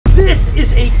This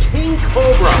is a king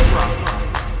cobra.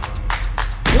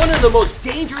 One of the most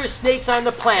dangerous snakes on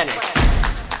the planet.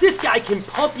 This guy can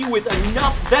pump you with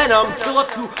enough venom to kill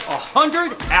up to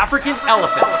 100 African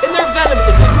elephants. And their venom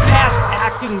is a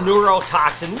fast-acting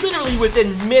neurotoxin. Literally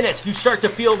within minutes, you start to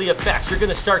feel the effects. You're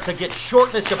gonna start to get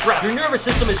shortness of breath. Your nervous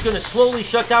system is gonna slowly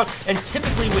shut down, and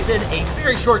typically within a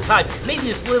very short time,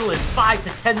 maybe as little as 5 to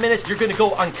 10 minutes, you're gonna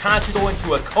go unconscious, go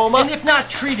into a coma. And if not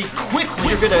treated quickly,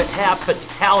 you're gonna have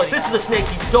fatality. This is a snake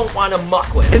you don't wanna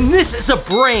muck with. And this is a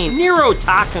brain.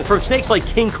 Neurotoxins from snakes like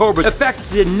king cobras affects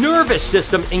the nervous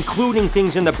system, including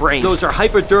things in the brain. Those are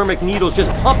hypodermic needles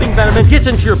just pumping venom and gets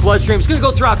into your bloodstream. It's gonna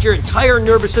go throughout your entire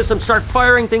nervous system, start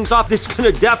firing things off. This is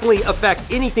gonna definitely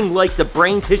affect anything like the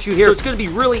brain tissue here. So it's gonna be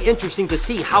really interesting to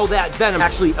see how that venom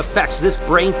actually affects this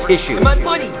brain tissue. And my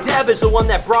buddy Deb is the one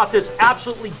that brought this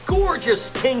absolutely gorgeous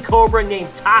king cobra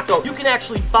named Taco. You can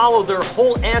actually follow their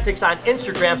whole antics on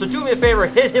Instagram. So do me a favor,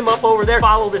 hit him up over there.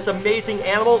 Follow this amazing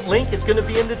animal. Link is gonna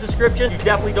be in the description. You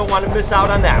definitely don't wanna miss out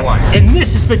on that one. And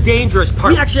this is the dangerous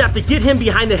part. We actually have to get him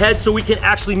behind the head so we can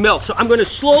actually milk. So I'm gonna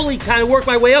slowly kind of work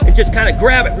my way up and just kind of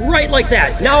grab it right like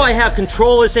that. Now I have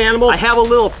control of this animal. I have a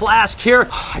little flask here.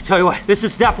 I tell you what, this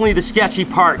is definitely the sketchy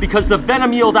part because the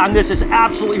venom yield on this is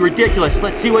absolutely ridiculous.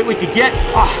 Let's see what we could get.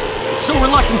 So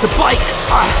reluctant to bite.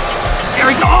 There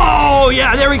we go. Oh,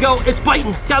 yeah, there we go. It's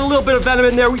biting. Got a little bit of venom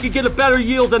in there. We could get a better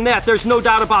yield than that. There's no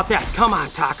doubt about that. Come on,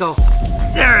 Taco.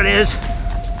 There it is.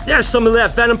 There's some of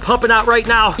that venom pumping out right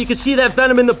now. You can see that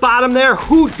venom in the bottom there.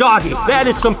 Whoo, doggy. That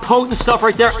is some potent stuff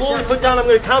right there. Slowly put down. I'm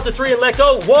going to count to 3 and let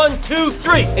go. 1, 2,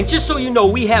 3. And just so you know,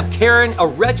 we have Karen, a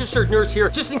registered nurse here,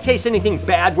 just in case anything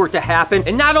bad were to happen.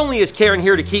 And not only is Karen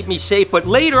here to keep me safe, but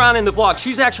later on in the vlog,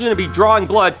 she's actually going to be drawing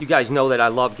blood. You guys know that I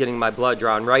love getting my blood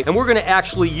drawn, right? And we're going to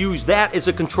actually use that as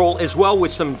a control as well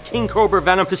with some king cobra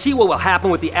venom to see what will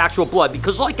happen with the actual blood.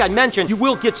 Because like I mentioned, you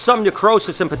will get some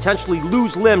necrosis and potentially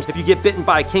lose limbs if you get bitten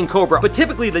by a king cobra. But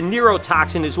typically the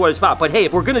neurotoxin is what it's about. But hey,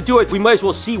 if we're gonna do it, we might as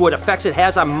well see what effects it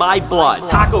has on my blood.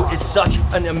 Taco is such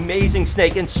an amazing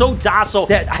snake and so docile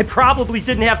that I probably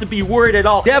didn't have to be worried at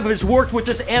all. Dev has worked with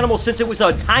this animal since it was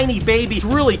a tiny baby. It's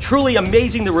really, truly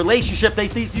amazing the relationship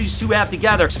these two have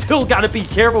together. Still gotta be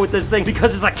careful with this thing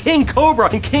because it's a king cobra,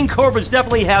 and king cobras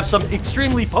definitely have some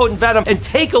extremely potent venom. And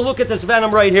take a look at this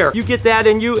venom right here. You get that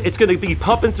in you, it's gonna be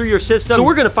pumping through your system. So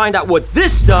we're gonna find out what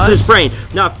this does to this brain.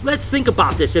 Now, let's think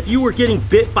about this. If you were getting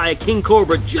bit by a king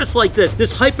cobra just like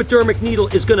this hypodermic needle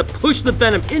is going to push the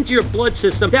venom into your blood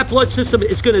system. That blood system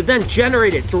is going to then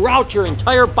generate it throughout your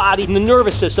entire body and the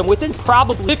nervous system within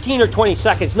probably 15 or 20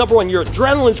 seconds. Number one, your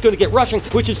adrenaline is going to get rushing,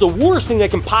 which is the worst thing that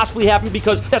can possibly happen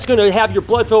because that's going to have your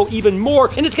blood flow even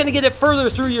more, and it's going to get it further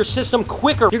through your system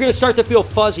quicker. You're going to start to feel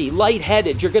fuzzy,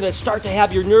 lightheaded. You're going to start to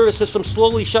have your nervous system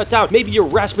slowly shut down. Maybe your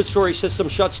respiratory system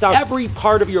shuts down. Every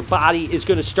part of your body is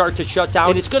going to start to shut down,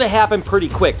 and it's going to happen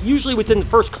pretty quick. Usually within the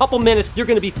first couple minutes, you're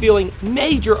going to be feeling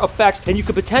major effects, and you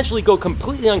could potentially go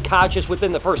completely unconscious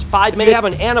within the first 5 minutes. You have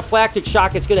an anaphylactic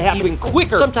shock. It's going to happen even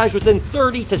quicker. Sometimes within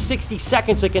 30 to 60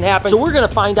 seconds it can happen. So we're going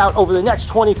to find out over the next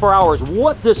 24 hours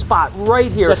what this spot right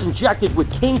here that's injected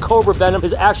with king cobra venom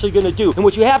is actually going to do. And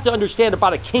what you have to understand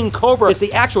about a king cobra is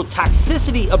the actual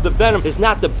toxicity of the venom is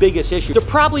not the biggest issue. They're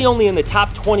probably only in the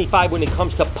top 25 when it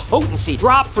comes to potency.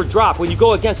 Drop for drop, when you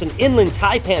go against an inland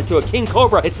taipan to a king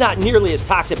cobra, it's not nearly as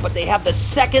toxic, but they have the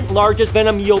second largest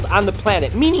venom yield on the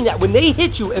planet, meaning that when they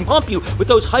hit you and pump you with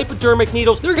those hypodermic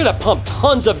needles, they're gonna pump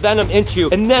tons of venom into you,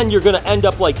 and then you're gonna end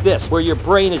up like this, where your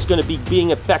brain is gonna be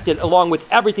being affected along with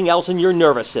everything else in your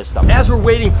nervous system. As we're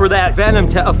waiting for that venom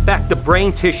to affect the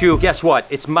brain tissue, guess what?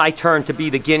 It's my turn to be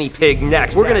the guinea pig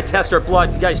next. We're gonna test our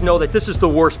blood. You guys know that this is the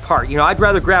worst part. You know, I'd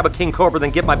rather grab a king cobra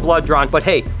than get my blood drawn, but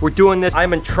hey, we're doing this.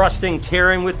 I'm entrusting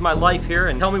Karen with my life here,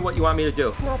 and tell me what you want me to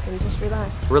do. Nothing, just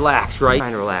relax. Relax, right?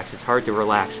 Trying to relax. It's hard to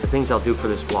relax. The things I'll do for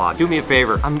this vlog. Do me a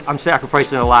favor. I'm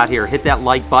sacrificing a lot here. Hit that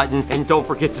like button, and don't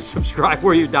forget to subscribe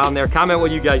while you're down there. Comment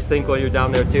what you guys think while you're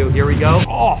down there too. Here we go.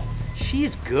 Oh,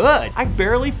 she's good. I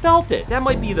barely felt it. That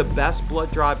might be the best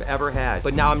blood draw I've ever had.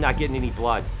 But now I'm not getting any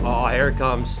blood. Oh, here it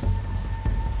comes.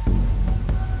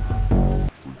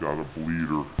 Got a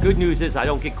bleeder. Good news is I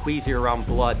don't get queasy around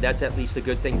blood. That's at least a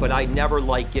good thing, but I never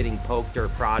like getting poked or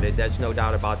prodded. There's no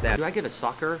doubt about that. Do I get a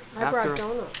sucker? I brought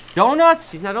donuts. Donuts?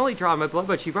 She's not only drawing my blood,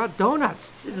 but she brought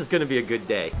donuts. This is gonna be a good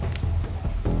day.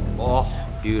 Oh,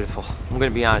 beautiful. I'm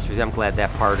gonna be honest with you, I'm glad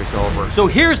that part is over. So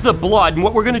here's the blood, and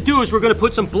what we're gonna do is we're gonna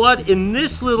put some blood in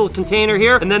this little container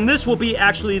here, and then this will be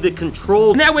actually the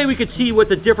control. And that way we could see what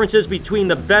the difference is between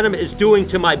the venom is doing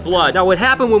to my blood. Now what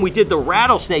happened when we did the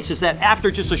rattlesnakes is that after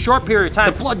just a short period of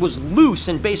time, the blood was loose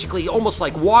and basically almost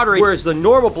like watery, whereas the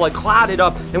normal blood clotted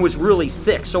up and was really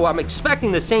thick. So I'm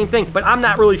expecting the same thing, but I'm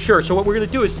not really sure. So what we're gonna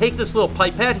do is take this little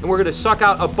pipette and we're gonna suck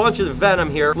out a bunch of the venom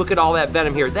here. Look at all that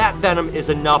venom here. That venom is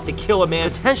enough to kill a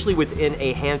man potentially within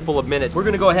a handful of minutes. We're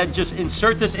gonna go ahead and just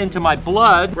insert this into my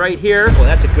blood right here. Well,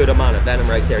 that's a good amount of venom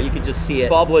right there. You can just see it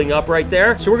bubbling up right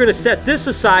there. So we're gonna set this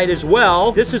aside as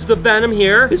well. This is the venom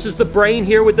here. This is the brain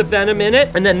here with the venom in it.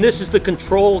 And then this is the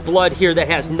control blood here that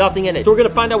has nothing in it. So we're gonna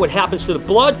find out what happens to the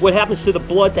blood, what happens to the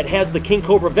blood that has the king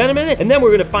cobra venom in it, and then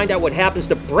we're gonna find out what happens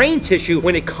to brain tissue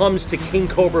when it comes to king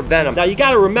cobra venom. Now you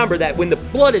gotta remember that when the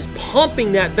blood is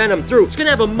pumping that venom through, it's gonna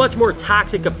have a much more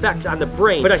toxic effect on the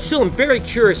brain. But I still am very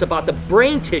curious about the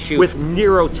brain tissue with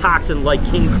neurotoxin like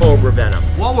king cobra venom.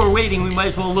 While we're waiting, we might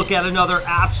as well look at another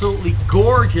absolutely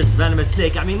gorgeous venomous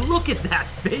snake. I mean, look at that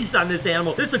face on this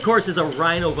animal. This, of course, is a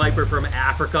rhino viper from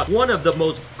Africa, one of the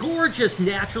most gorgeous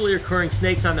naturally occurring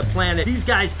snakes on the planet. These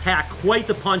guys pack quite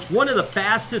the punch. One of the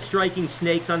fastest striking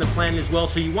snakes on the planet as well,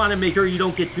 so you want to make sure you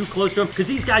don't get too close to them because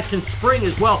these guys can spring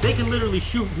as well. They can literally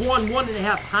shoot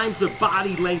 1.5 times their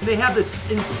body length. They have this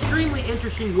extremely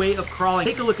interesting way of crawling.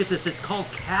 Take a look at this. It's called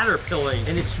caterpilling,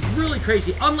 and it's really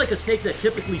crazy. Unlike a snake that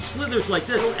typically slithers like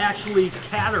this, it'll actually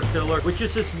caterpillar, which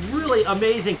is just really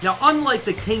amazing. Now, unlike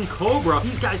the king cobra,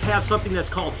 these guys have something that's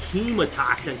called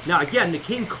hemotoxin. Now, again, the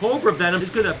king cobra venom is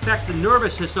going to affect the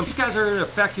nervous system. These guys are going to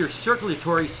affect your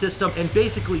circulatory system and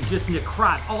basically just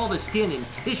necrot all the skin and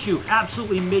tissue,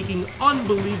 absolutely making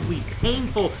unbelievably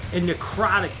painful and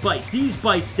necrotic bites. These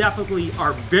bites definitely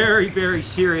are very, very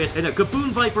serious, and a gaboon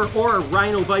viper or a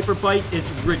rhino viper bite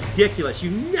is ridiculous.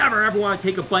 You never ever want to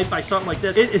take a bite by something like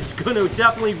this. It is going to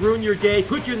definitely ruin your day,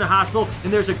 put you in the hospital,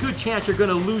 and there's a good chance you're going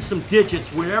to lose some digits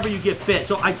wherever you get bit.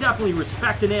 So I definitely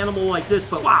respect an animal like this,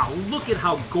 but wow, look at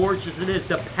how gorgeous it is.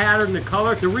 The pattern, the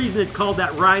color. The reason it's called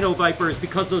that rhino viper is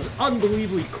because those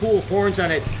unbelievably cool horns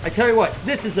on it. I tell you what,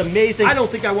 this is amazing. I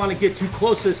don't think I want to get too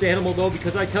close to this animal though,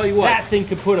 because I tell you what, that thing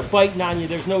can put a biting on you.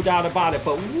 There's no doubt about it,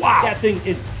 but wow, that thing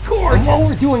is gorgeous. And while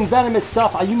we're doing venomous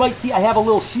stuff, you might see I have a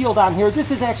little shield on here.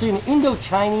 This is actually an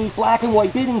Indo-Chinese black and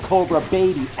white bidding cobra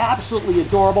baby. Absolutely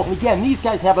adorable. And again, these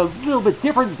guys have a little bit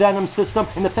different venom system,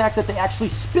 and the fact that they actually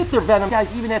spit their venom.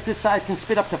 Guys, even at this size, can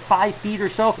spit up to 5 feet or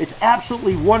so. It's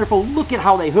absolutely wonderful. Look at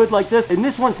how they hood like this. And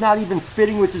this one's not even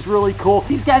spitting, which is really cool.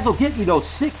 These guys will get,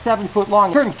 6-7 foot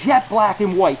long, turn jet black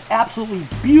and white. Absolutely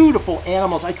beautiful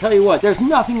animals. I tell you what, there's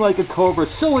nothing like a cobra.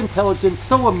 So intelligent,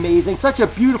 so amazing, such a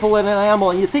beautiful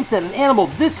animal. And you think that an animal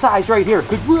this size right here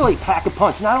could really pack a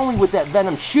punch, not only with that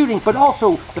venom shooting, but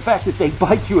also the fact that they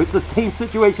bite you. It's the same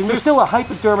situation. There's still a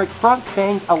hypodermic front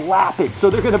fang elapid, so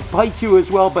they're going to bite you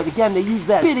as well. But again, they use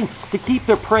that spitting to keep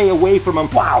their prey away from them.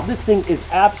 Wow, this thing is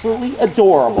absolutely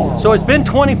adorable. So it's been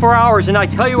 24 hours, and I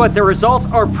tell you what, the results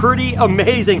are pretty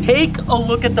amazing. Take a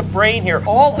look at the brain here.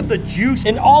 All of the juice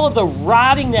and all of the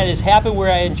rotting that has happened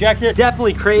where I injected it,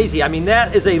 definitely crazy. I mean,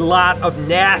 that is a lot of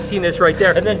nastiness right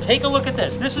there. And then take a look at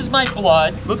this. This is my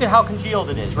blood. Look at how congealed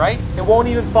it is, right? It won't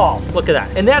even fall. Look at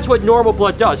that. And that's what normal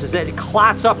blood does, is that it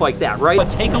clots up like that, right?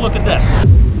 But take a look at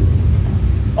this.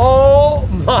 Oh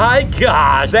my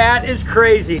gosh, that is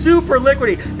crazy. Super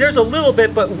liquidy. There's a little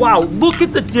bit, but wow, look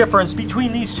at the difference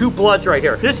between these two bloods right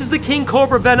here. This is the king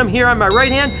cobra venom here on my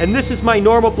right hand, and this is my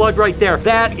normal blood right there.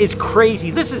 That is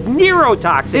crazy. This is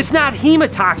neurotoxin. It's not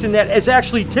hemotoxin that is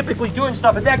actually typically doing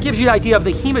stuff, and that gives you an idea of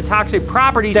the hemotoxic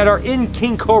properties that are in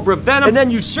king cobra venom. And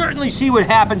then you certainly see what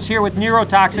happens here with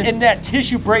neurotoxin and that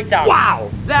tissue breakdown.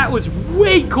 Wow, that was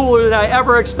way cooler than I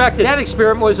ever expected. That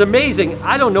experiment was amazing.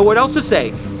 I don't know what else to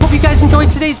say. Hope you guys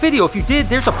enjoyed today's video. If you did,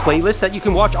 there's a playlist that you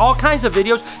can watch all kinds of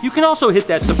videos. You can also hit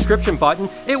that subscription button.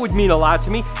 It would mean a lot to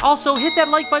me. Also, hit that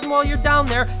like button while you're down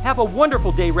there. Have a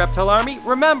wonderful day, Reptile Army.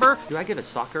 Remember, do I get a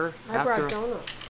sucker? I brought donuts.